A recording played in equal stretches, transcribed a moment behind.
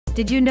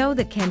Did you know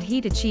that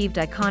Hite achieved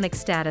iconic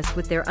status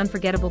with their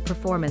unforgettable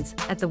performance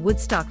at the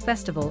Woodstock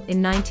Festival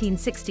in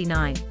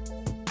 1969?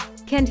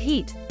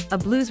 Hite, a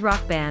blues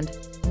rock band,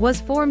 was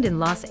formed in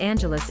Los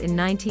Angeles in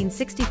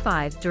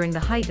 1965 during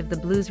the height of the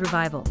blues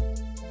revival.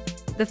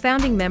 The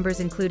founding members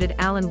included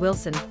Alan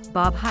Wilson,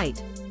 Bob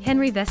Hite,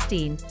 Henry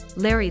Vestine,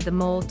 Larry "The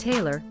Mole"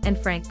 Taylor, and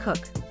Frank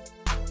Cook.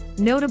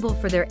 Notable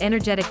for their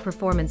energetic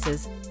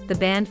performances, the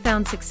band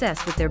found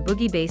success with their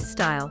boogie-based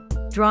style,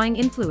 drawing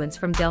influence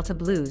from Delta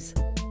blues.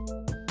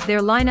 Their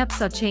lineup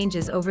saw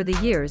changes over the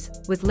years,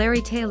 with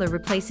Larry Taylor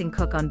replacing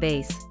Cook on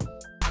bass.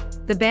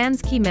 The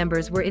band's key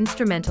members were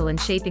instrumental in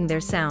shaping their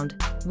sound: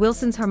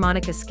 Wilson's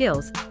harmonica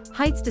skills,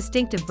 Hite's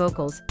distinctive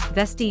vocals,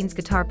 Vestine's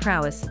guitar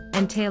prowess,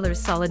 and Taylor's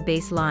solid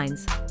bass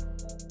lines.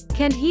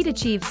 Hite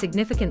achieved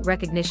significant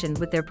recognition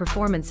with their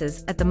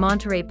performances at the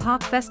Monterey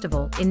Pop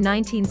Festival in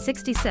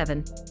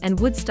 1967 and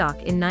Woodstock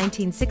in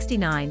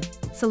 1969,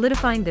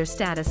 solidifying their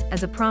status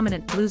as a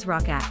prominent blues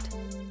rock act.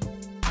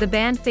 The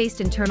band faced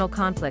internal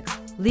conflicts,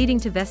 leading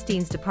to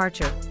Vestine's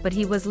departure, but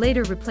he was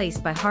later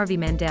replaced by Harvey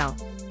Mandel.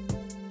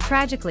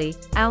 Tragically,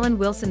 Alan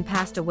Wilson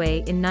passed away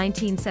in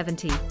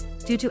 1970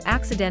 due to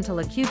accidental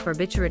acute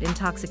barbiturate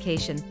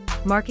intoxication,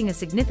 marking a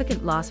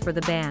significant loss for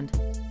the band.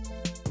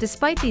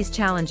 Despite these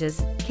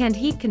challenges,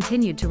 Hite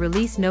continued to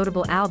release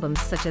notable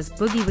albums such as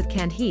Boogie with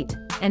Hite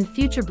and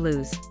Future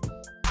Blues.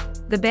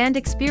 The band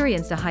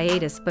experienced a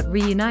hiatus but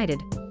reunited,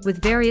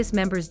 with various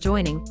members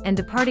joining and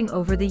departing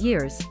over the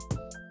years.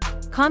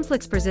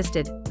 Conflicts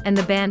persisted, and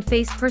the band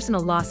faced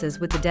personal losses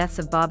with the deaths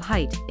of Bob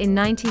Hite in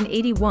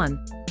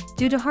 1981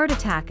 due to heart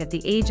attack at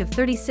the age of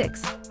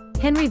 36,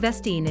 Henry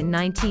Vestine in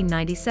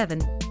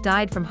 1997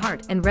 died from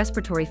heart and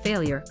respiratory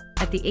failure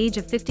at the age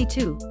of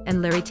 52,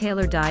 and Larry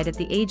Taylor died at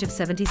the age of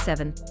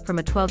 77 from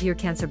a 12-year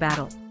cancer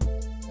battle.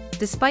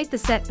 Despite the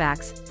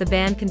setbacks, the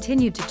band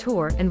continued to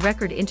tour and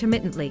record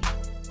intermittently.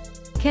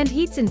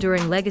 Hite's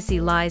enduring legacy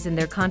lies in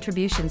their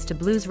contributions to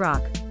blues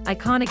rock,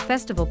 iconic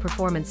festival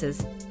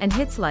performances, and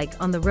hits like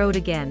 "On the Road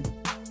Again."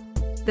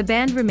 The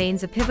band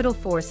remains a pivotal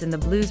force in the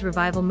blues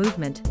revival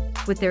movement,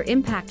 with their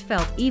impact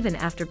felt even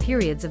after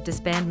periods of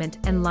disbandment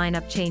and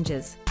lineup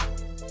changes.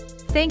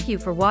 Thank you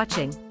for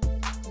watching.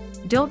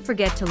 Don't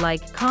forget to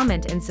like,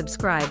 comment and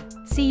subscribe.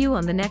 See you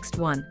on the next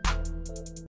one.